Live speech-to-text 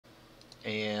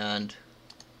and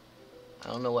I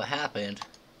don't know what happened,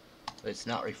 but it's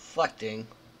not reflecting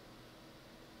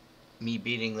me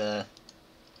beating the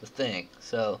thing.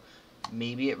 So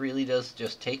maybe it really does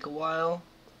just take a while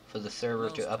for the server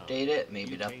to update it.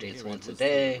 Maybe it updates once a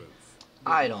day.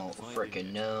 I don't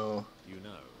frickin' know.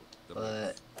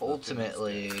 But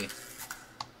ultimately,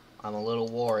 I'm a little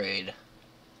worried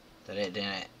that it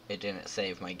didn't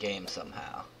save my game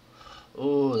somehow.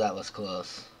 Ooh, that was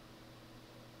close.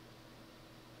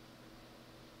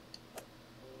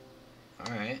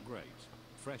 Alright. Great.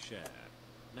 Fresh air.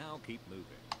 Now keep moving.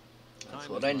 That's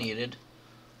what I needed.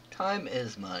 Time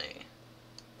is money.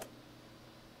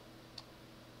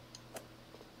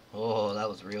 Oh, that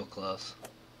was real close.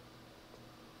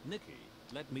 Nicky,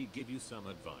 let me give you some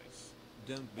advice.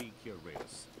 Don't be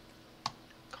curious.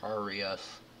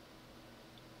 Curious.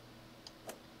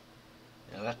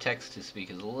 Yeah, that text to speak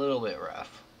is a little bit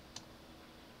rough.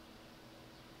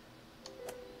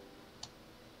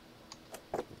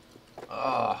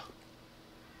 Oh.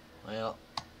 Well.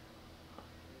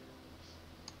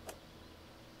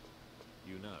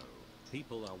 You know,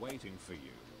 people are waiting for you.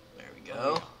 There we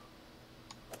go.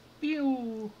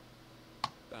 Pew!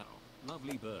 Oh,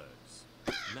 lovely birds.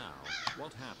 Now,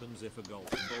 what happens if a golf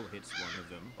ball hits one of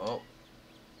them? Oh.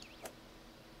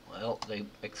 Well, they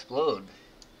explode.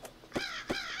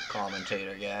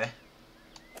 Commentator guy.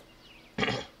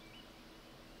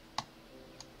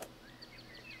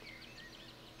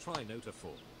 Try not to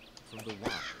fall. From the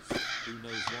wise, who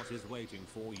knows what is waiting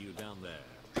for you down there?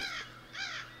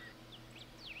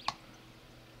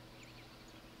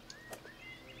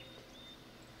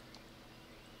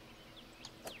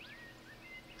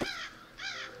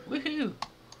 Woohoo!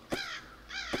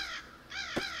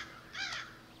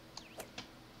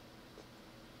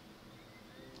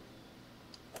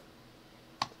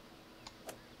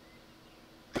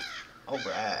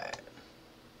 Alright.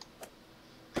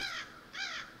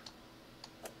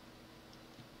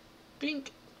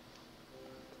 Bink.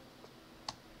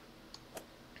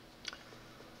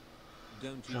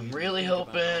 I'm really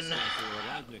hoping.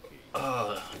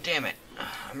 Oh, damn it.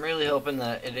 I'm really hoping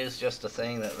that it is just a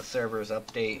thing that the servers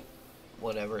update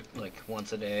whatever, like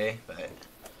once a day, but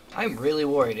I'm really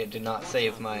worried it did not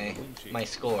save my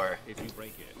score.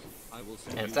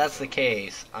 And if that's the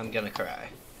case, I'm gonna cry.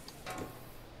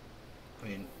 I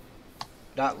mean,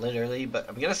 not literally, but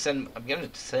I'm gonna send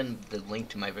the link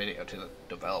to my video to the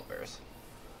developers.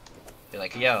 Be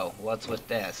like, yo, what's with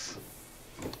this?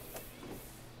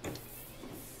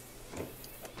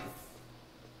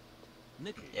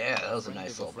 Nicky, yeah, that was a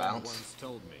nice little bounce. Once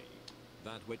told me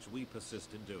that which we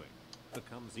persist in doing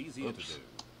becomes easier to do.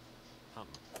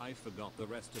 I forgot the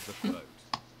rest of the quote.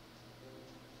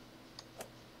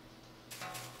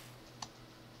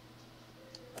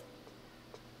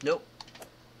 Nope.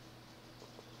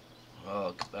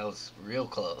 Oh, that was real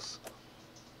close.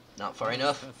 Not far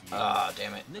enough. Ah,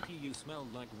 damn it. Nicky, you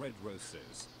smelled like red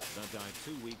roses that died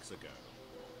 2 weeks ago.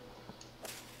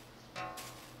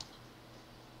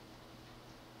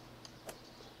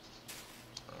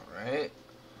 Alright.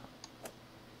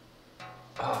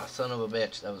 Oh, son of a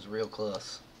bitch. That was real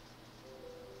close.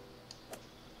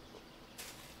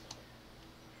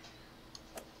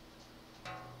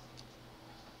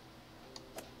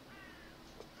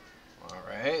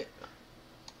 Alright.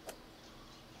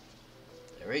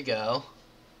 There we go.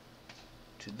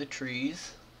 To the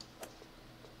trees.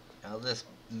 Now this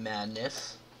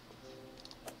madness.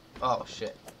 Oh,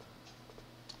 shit.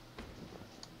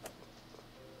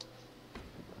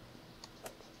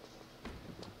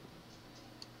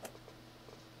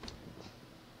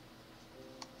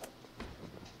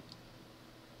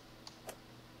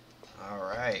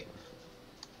 Alright.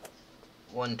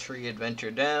 One tree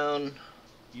adventure down.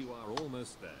 You are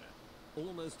almost there.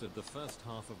 Almost at the first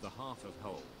half of the half of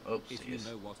whole. Oops, if you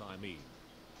know what I mean.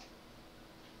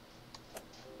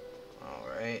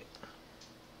 Alright.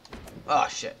 Oh,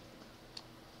 shit.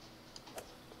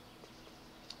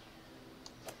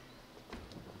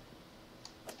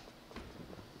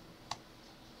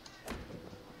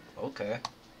 Okay.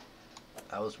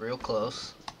 That was real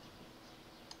close.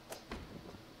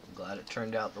 I'm glad it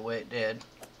turned out the way it did.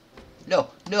 No!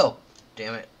 No!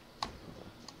 Damn it.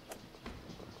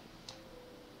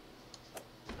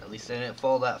 At least I didn't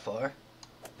fall that far.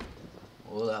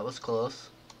 Oh, that was close.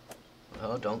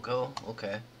 Oh, don't go.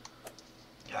 Okay.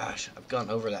 Gosh, I've gone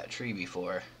over that tree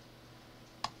before.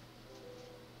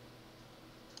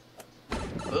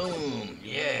 Boom!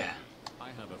 Yeah! I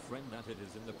have a friend that it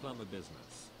is in the plumber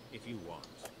business. If you want,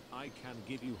 I can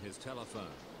give you his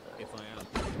telephone. If I am...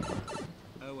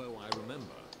 Oh, I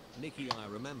remember. Nicky, I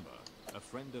remember. A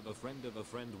friend of a friend of a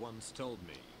friend once told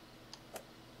me.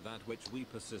 That which we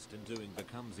persist in doing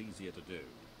becomes easier to do.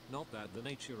 Not that the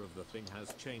nature of the thing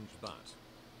has changed, but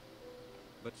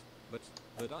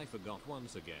I forgot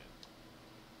once again.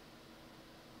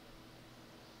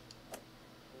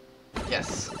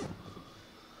 Yes.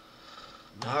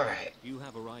 Alright. You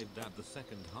have arrived at the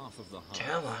second half of the heart.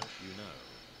 Come on. You know,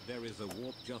 there is a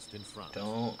warp just in front.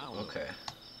 Don't. Owl, Okay.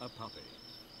 a puppy.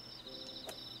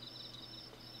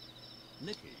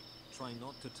 Nicky, try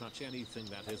not to touch anything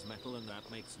that is metal and that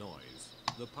makes noise.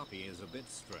 The puppy is a bit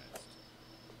stressed.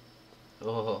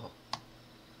 Oh.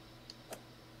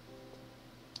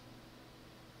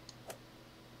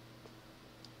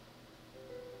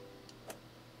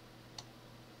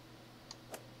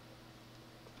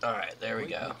 Alright, there we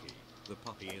go. Nicky, the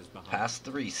puppy is behind. Past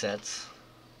the resets.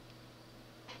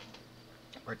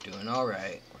 We're doing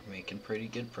alright. We're making pretty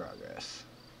good progress.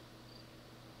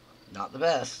 Not the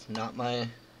best. Not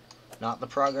the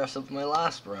progress of my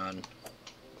last run.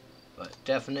 But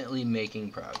definitely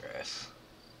making progress.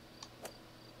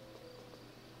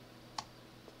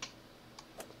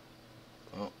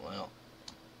 Oh, well.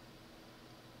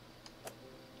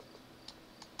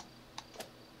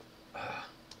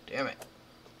 Damn it.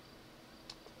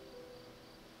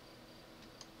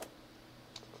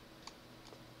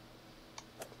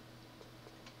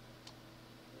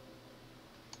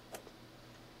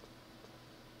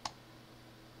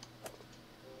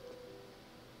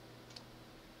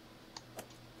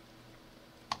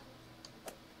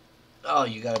 Oh,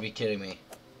 you gotta be kidding me.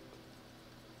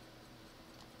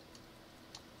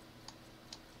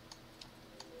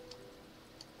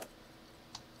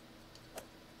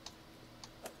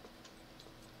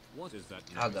 What is that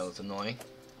noise? God, that was annoying.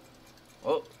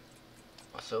 Oh,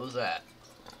 so was that.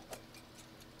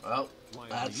 Well, Why are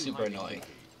that's you super hiding, annoying.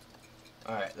 Nicky?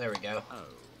 Alright, there we go.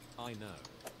 Oh, I know.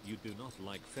 You do not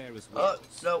like Ferris Oh,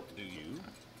 wheels. no. Do you?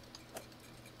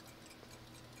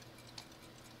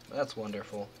 That's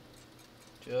wonderful.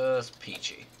 Just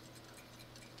peachy.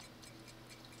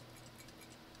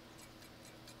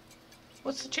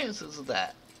 What's the chances of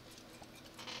that?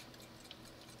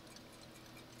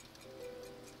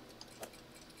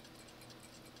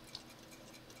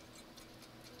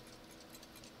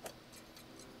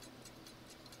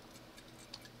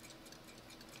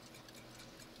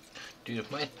 Dude,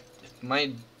 if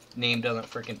my name doesn't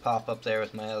freaking pop up there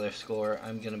with my other score,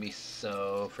 I'm gonna be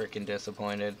so freaking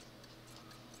disappointed.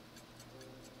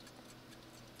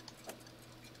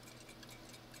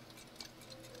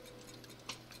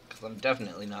 Because I'm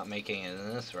definitely not making it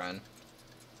in this run.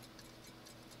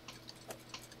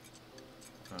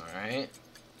 Alright.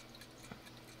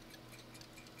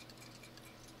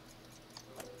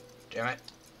 Damn it.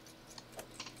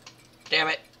 Damn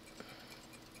it.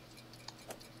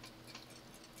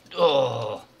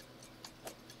 Oh.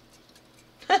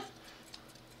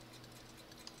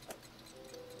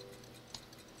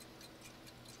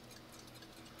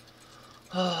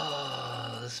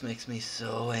 Oh, this makes me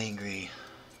so angry.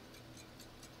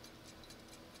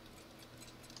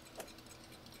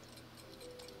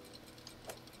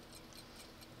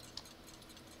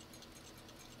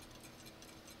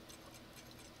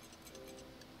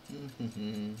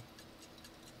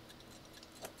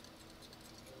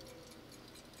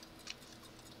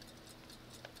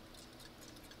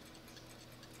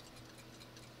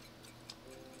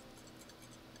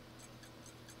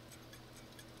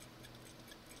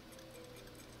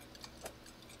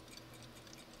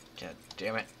 God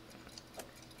damn it.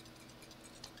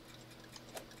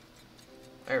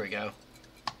 There we go.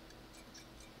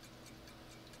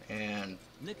 And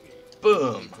Nicky,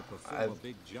 boom! you need to perform I've a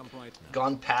big jump right now.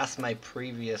 gone past my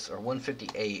previous, or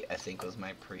 158 I think was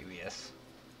my previous.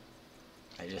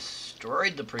 I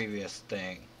destroyed the previous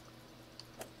thing.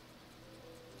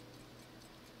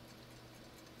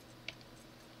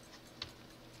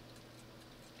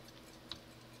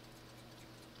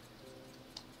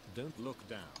 Don't look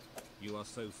down. You are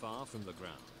so far from the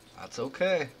ground. That's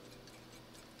okay.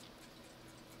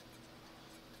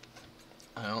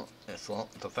 I don't.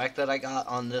 The fact that I got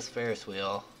on this Ferris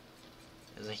wheel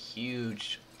is a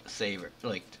huge saver,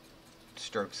 like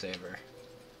stroke saver,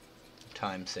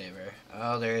 time saver.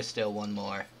 Oh, there is still one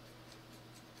more.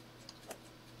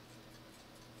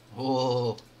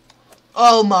 Oh,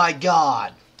 oh my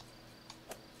God!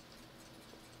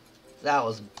 That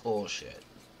was bullshit.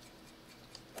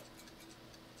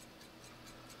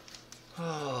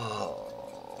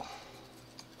 Oh,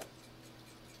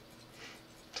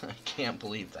 I can't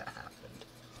believe that happened.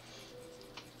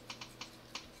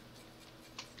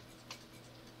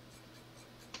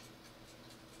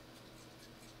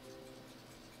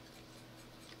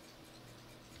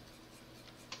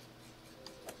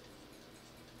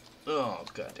 Oh,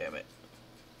 god damn it.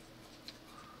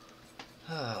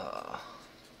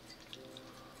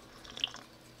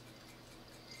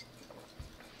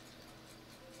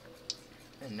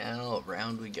 And now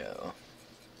around we go.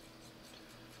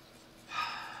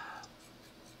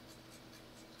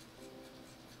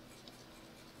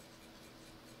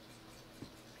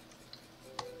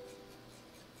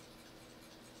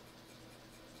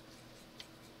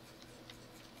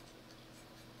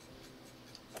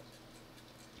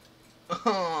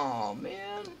 Oh,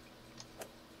 man.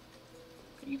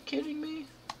 Are you kidding me?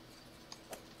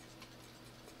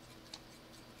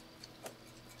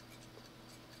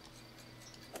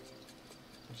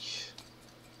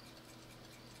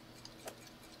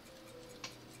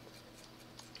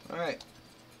 Alright.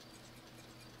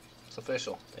 It's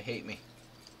official. They hate me.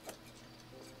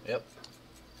 Yep.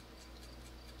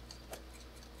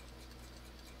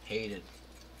 Hated.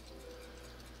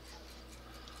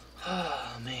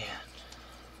 Oh, man.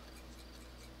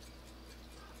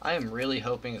 I am really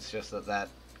hoping it's just that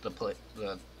the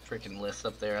freaking list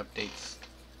up there updates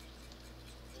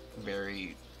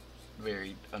very,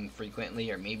 very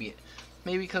unfrequently, or maybe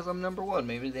because I'm number one,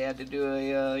 maybe they had to do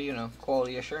a you know,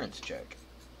 quality assurance check.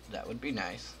 That would be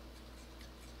nice.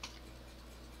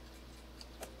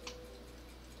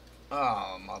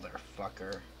 Oh,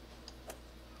 motherfucker.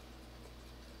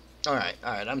 Alright,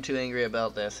 I'm too angry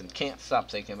about this and can't stop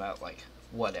thinking about, like,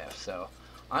 what if. So,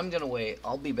 I'm gonna wait.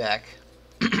 I'll be back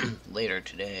later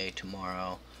today,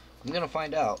 tomorrow. I'm gonna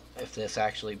find out if this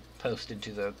actually posted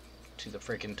to the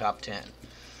freaking top 10.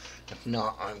 If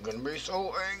not, I'm gonna be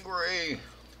so angry.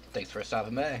 Thanks for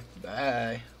stopping by.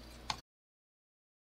 Bye.